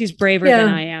 She's braver than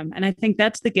I am. And I think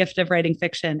that's the gift of writing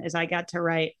fiction is I got to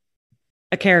write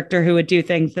a character who would do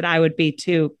things that I would be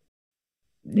too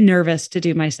nervous to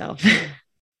do myself.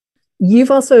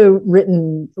 You've also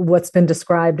written what's been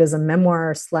described as a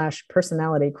memoir /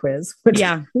 personality quiz. Which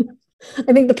I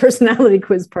think the personality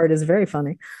quiz part is very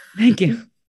funny. Thank you.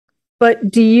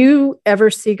 But do you ever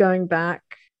see going back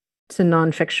to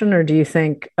nonfiction, or do you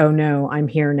think, oh no, I'm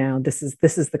here now. This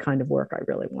is the kind of work I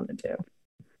really want to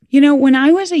do? When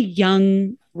I was a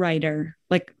young writer,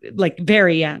 like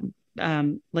very young,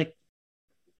 like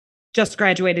just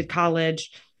graduated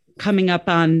college, coming up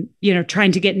on,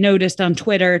 trying to get noticed on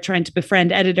Twitter, trying to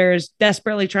befriend editors,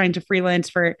 desperately trying to freelance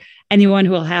for anyone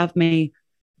who will have me.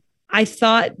 I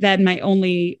thought that my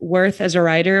only worth as a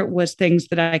writer was things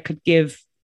that I could give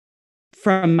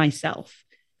from myself,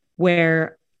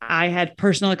 where I had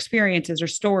personal experiences or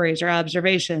stories or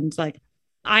observations. Like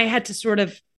I had to sort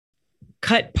of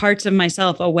cut parts of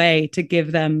myself away to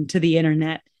give them to the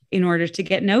internet in order to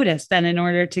get noticed and in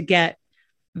order to get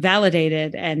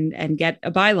validated and get a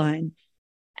byline.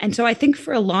 And so I think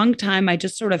for a long time, I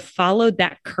just sort of followed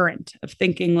that current of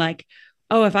thinking like,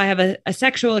 oh, if I have a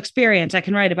sexual experience, I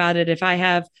can write about it. If I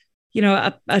have,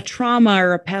 a trauma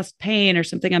or a past pain or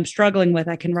something I'm struggling with,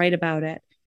 I can write about it.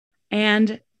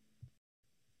 And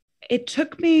it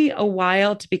took me a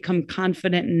while to become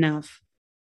confident enough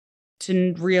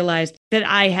to realize that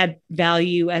I had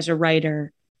value as a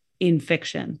writer in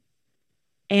fiction.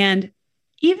 And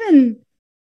even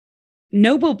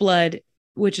Noble Blood,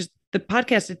 which is the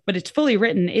podcast, but it's fully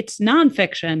written, it's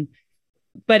nonfiction,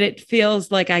 but it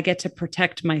feels like I get to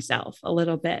protect myself a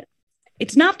little bit.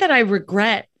 It's not that I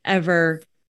regret ever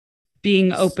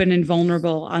being open and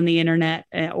vulnerable on the internet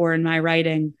or in my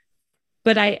writing,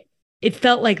 but it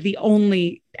felt like the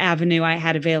only avenue I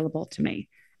had available to me.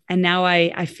 And now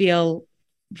I feel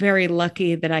very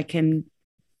lucky that I can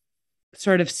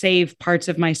sort of save parts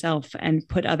of myself and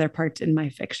put other parts in my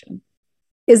fiction.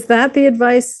 Is that the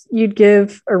advice you'd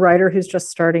give a writer who's just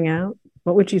starting out?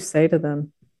 What would you say to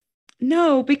them?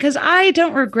 No, because I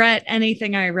don't regret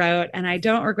anything I wrote and I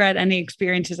don't regret any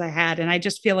experiences I had. And I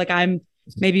just feel like I'm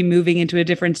maybe moving into a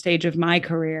different stage of my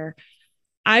career.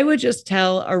 I would just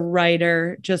tell a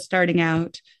writer just starting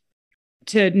out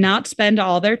to not spend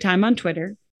all their time on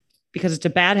Twitter because it's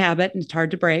a bad habit and it's hard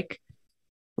to break.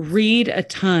 Read a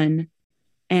ton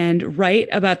and write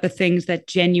about the things that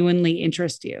genuinely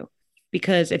interest you.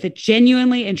 Because if it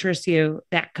genuinely interests you,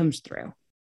 that comes through.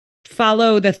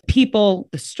 Follow the people,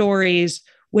 the stories,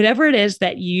 whatever it is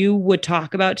that you would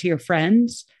talk about to your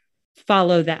friends,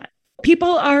 follow that.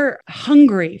 People are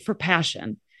hungry for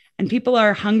passion and people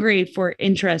are hungry for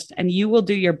interest, and you will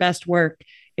do your best work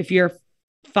if you're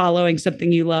following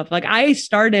something you love. Like I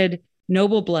started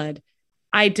Noble Blood.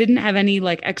 I didn't have any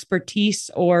like expertise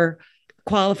or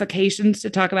qualifications to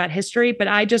talk about history, but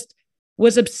I just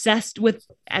was obsessed with,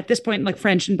 at this point, like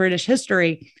French and British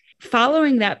history.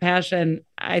 Following that passion,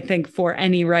 I think for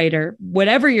any writer,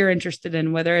 whatever you're interested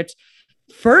in, whether it's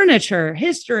furniture,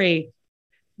 history,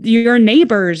 your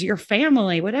neighbors, your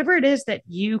family, whatever it is that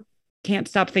you can't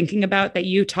stop thinking about, that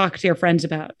you talk to your friends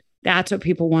about, that's what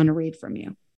people want to read from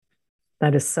you.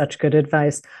 That is such good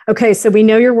advice. Okay, so we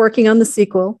know you're working on the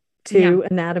sequel to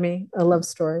Anatomy, a Love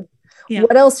Story. Yeah.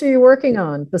 What else are you working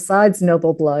on besides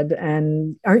Noble Blood?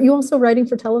 And aren't you also writing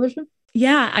for television?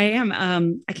 Yeah, I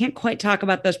am. I can't quite talk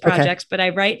about those Okay. projects, but I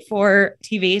write for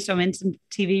TV. So I'm in some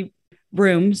TV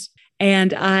rooms,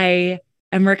 and I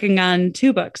am working on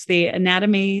two books, the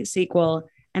Anatomy sequel,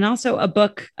 and also a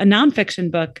book, a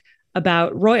nonfiction book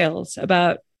about royals,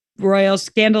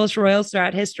 scandalous royals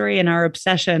throughout history and our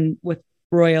obsession with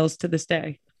royals to this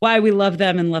day. Why we love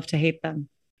them and love to hate them.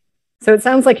 So it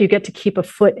sounds like you get to keep a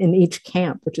foot in each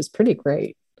camp, which is pretty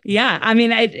great. Yeah, I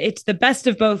mean, it's the best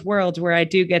of both worlds where I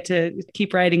do get to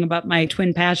keep writing about my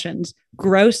twin passions: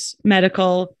 gross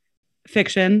medical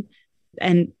fiction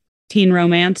and teen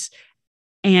romance,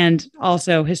 and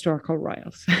also historical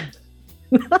royals.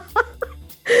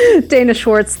 Dana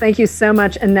Schwartz, thank you so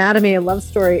much. Anatomy, a Love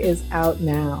Story is out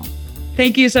now.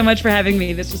 Thank you so much for having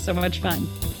me. This was so much fun.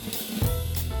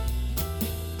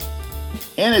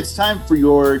 And it's time for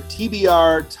your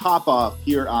TBR Top Off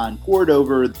here on Poured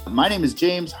Over. My name is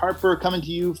James Harper, coming to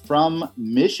you from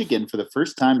Michigan for the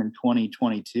first time in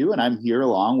 2022. And I'm here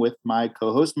along with my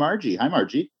co-host, Margie. Hi,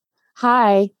 Margie.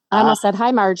 Hi. I almost said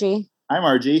hi, Margie. Hi,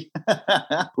 Margie.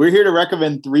 We're here to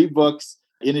recommend 3 books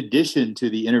in addition to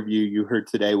the interview you heard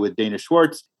today with Dana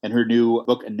Schwartz and her new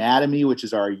book, Anatomy, which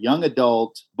is our young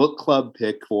adult book club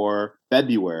pick for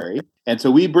February. And so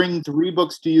we bring 3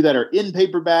 books to you that are in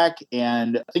paperback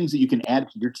and things that you can add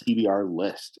to your TBR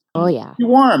list. Oh, yeah. It's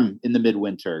warm in the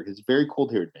midwinter because it's very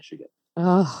cold here in Michigan.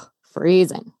 Oh,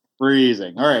 freezing.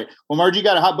 Freezing. All right. Well, Margie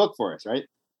got a hot book for us, right?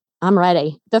 I'm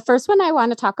ready. The first one I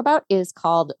want to talk about is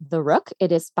called The Rook.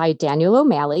 It is by Daniel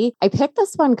O'Malley. I picked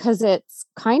this one because it's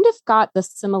kind of got the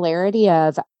similarity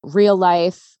of real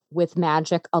life with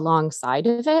magic alongside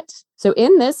of it. So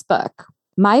in this book,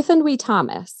 Myfanwy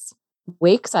Thomas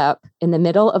wakes up in the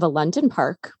middle of a London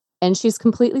park and she's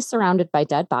completely surrounded by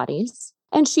dead bodies.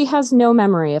 And she has no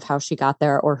memory of how she got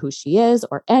there or who she is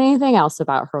or anything else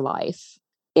about her life.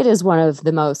 It is one of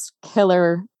the most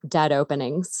killer dead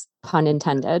openings, pun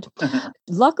intended.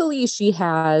 Luckily, she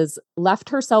has left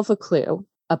herself a clue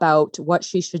about what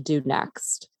she should do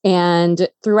next. And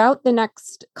throughout the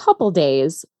next couple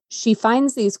days, she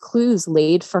finds these clues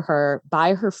laid for her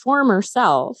by her former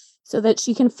self so that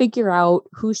she can figure out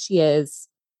who she is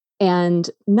and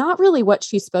not really what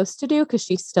she's supposed to do because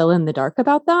she's still in the dark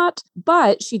about that.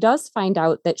 But she does find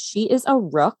out that she is a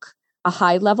rook, a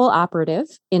high-level operative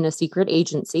in a secret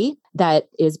agency that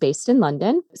is based in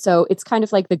London. So it's kind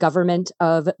of like the government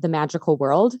of the magical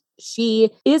world.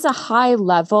 She is a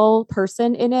high-level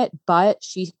person in it, but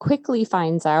she quickly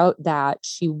finds out that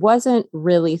she wasn't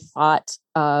really thought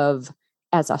of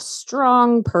as a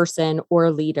strong person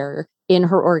or leader in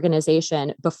her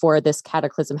organization before this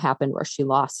cataclysm happened where she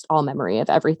lost all memory of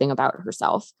everything about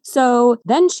herself. So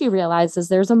then she realizes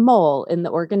there's a mole in the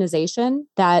organization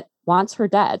that wants her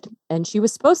dead, and she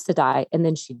was supposed to die and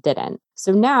then she didn't.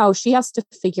 So now she has to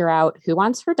figure out who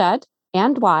wants her dead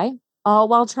and why, all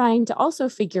while trying to also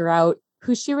figure out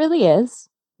who she really is,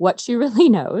 what she really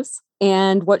knows,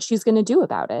 and what she's going to do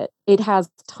about it. It has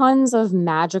tons of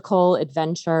magical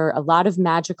adventure, a lot of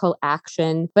magical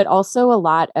action, but also a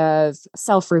lot of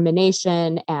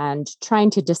self-rumination and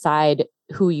trying to decide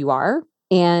who you are.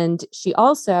 And she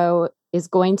also is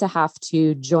going to have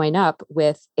to join up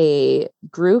with a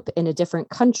group in a different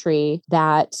country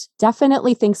that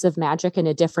definitely thinks of magic in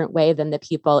a different way than the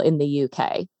people in the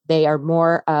UK. They are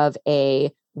more of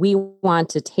a, we want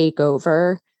to take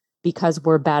over because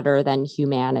we're better than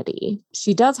humanity.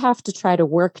 She does have to try to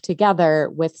work together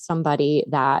with somebody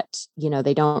that, you know,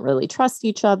 they don't really trust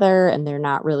each other and they're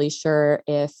not really sure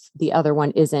if the other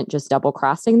one isn't just double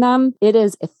crossing them. It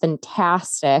is a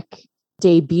fantastic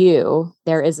debut.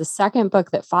 There is a second book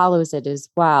that follows it as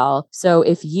well. So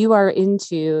if you are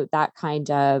into that kind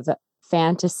of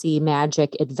fantasy,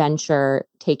 magic, adventure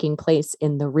taking place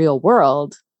in the real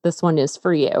world, this one is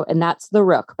for you. And that's The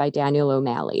Rook by Daniel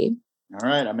O'Malley. All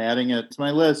right, I'm adding it to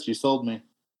my list. You sold me.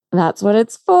 That's what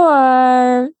it's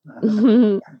for.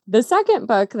 The second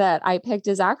book that I picked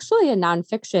is actually a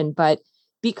nonfiction, but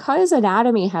because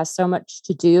anatomy has so much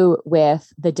to do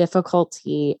with the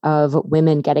difficulty of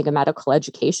women getting a medical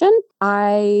education,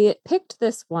 I picked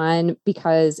this one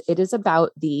because it is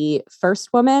about the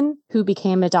first woman who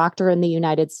became a doctor in the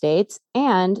United States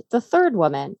and the third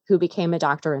woman who became a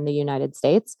doctor in the United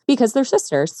States because they're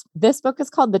sisters. This book is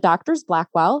called The Doctors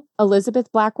Blackwell.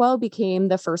 Elizabeth Blackwell became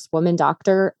the first woman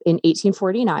doctor in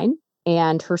 1849.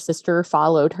 And her sister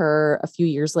followed her a few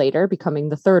years later, becoming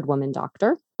the third woman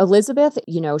doctor. Elizabeth,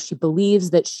 you know, she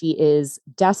believes that she is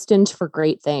destined for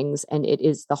great things. And it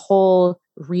is the whole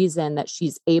reason that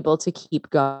she's able to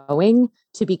keep going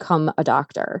to become a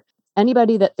doctor.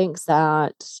 anybody that thinks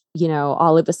that,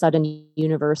 all of a sudden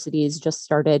universities just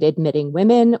started admitting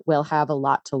women will have a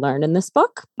lot to learn in this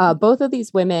book. Both of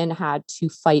these women had to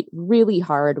fight really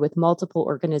hard with multiple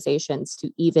organizations to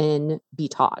even be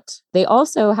taught. They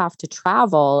also have to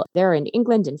travel. They're in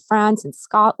England and France and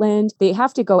Scotland. They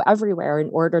have to go everywhere in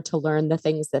order to learn the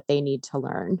things that they need to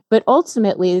learn. But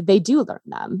ultimately, they do learn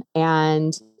them.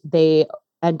 And they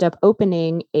end up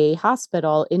opening a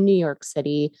hospital in New York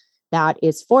City that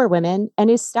is for women and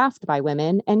is staffed by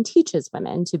women and teaches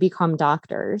women to become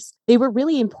doctors. They were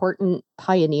really important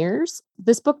pioneers.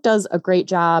 This book does a great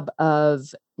job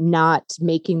of not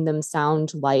making them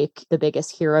sound like the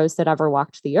biggest heroes that ever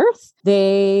walked the earth.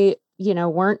 They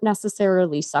weren't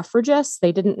necessarily suffragists.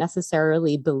 They didn't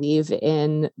necessarily believe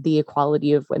in the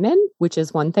equality of women, which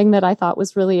is one thing that I thought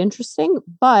was really interesting.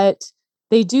 But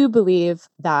they do believe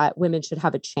that women should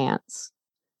have a chance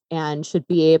and should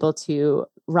be able to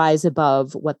rise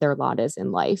above what their lot is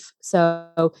in life.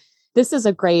 So this is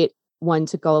a great one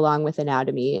to go along with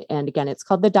Anatomy. And again, it's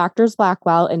called The Doctor's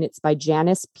Blackwell, and it's by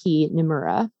Janice P.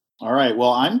 Nimura. All right.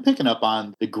 Well, I'm picking up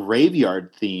on the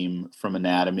graveyard theme from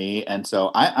Anatomy. And so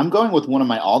I'm going with one of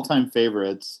my all-time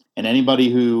favorites. And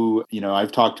anybody who,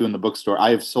 I've talked to in the bookstore,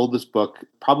 I have sold this book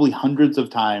probably hundreds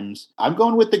of times. I'm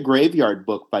going with The Graveyard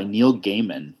Book by Neil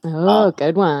Gaiman. Oh,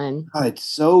 good one. It's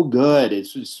so good.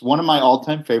 It's just one of my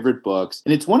all-time favorite books.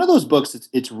 And it's one of those books,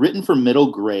 it's written for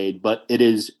middle grade, but it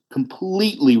is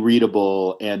completely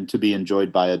readable and to be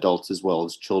enjoyed by adults as well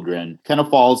as children. Kind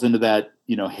of falls into that,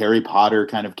 Harry Potter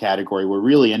kind of category where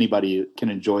really anybody can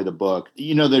enjoy the book.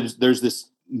 There's this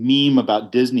meme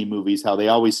about Disney movies, how they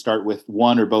always start with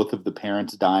one or both of the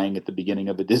parents dying at the beginning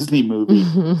of a Disney movie.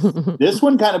 This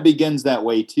one kind of begins that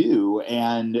way too.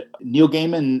 And Neil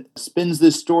Gaiman spins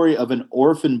this story of an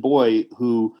orphan boy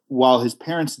who, while his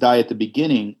parents die at the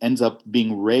beginning, ends up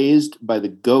being raised by the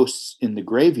ghosts in the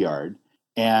graveyard.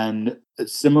 And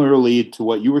similarly to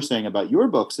what you were saying about your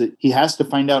books, that he has to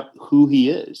find out who he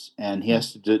is, and he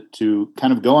has to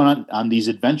kind of go on these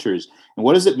adventures. And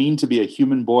what does it mean to be a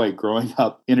human boy growing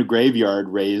up in a graveyard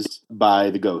raised by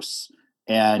the ghosts?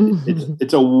 And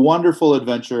it's a wonderful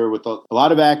adventure with a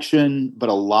lot of action, but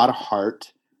a lot of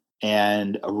heart,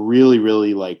 and a really,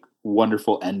 really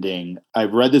wonderful ending.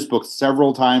 I've read this book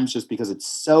several times just because it's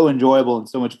so enjoyable and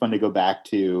so much fun to go back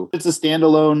to. It's a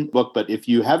standalone book, but if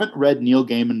you haven't read Neil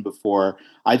Gaiman before,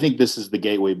 I think this is the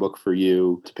gateway book for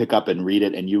you to pick up and read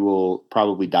it, and you will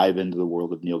probably dive into the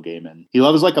world of Neil Gaiman. He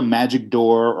loves a magic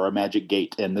door or a magic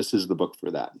gate, and this is the book for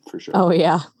that, for sure. Oh,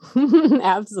 yeah.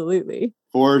 Absolutely.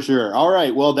 For sure. All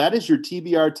right. Well, that is your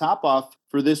TBR Top Off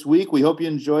for this week. We hope you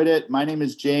enjoyed it. My name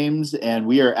is James, and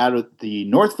we are out at the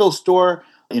Northville store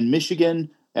in Michigan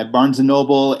at Barnes &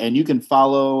 Noble, and you can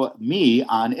follow me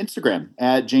on Instagram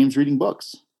at James Reading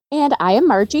Books. And I am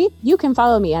Margie. You can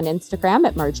follow me on Instagram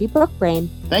at Margie Bookbrain.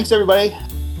 Thanks, everybody.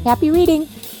 Happy reading.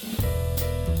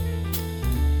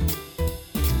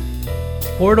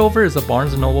 Pour It Over is a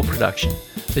Barnes & Noble production.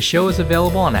 The show is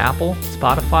available on Apple,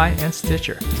 Spotify, and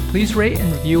Stitcher. Please rate and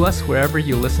review us wherever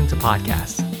you listen to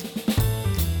podcasts.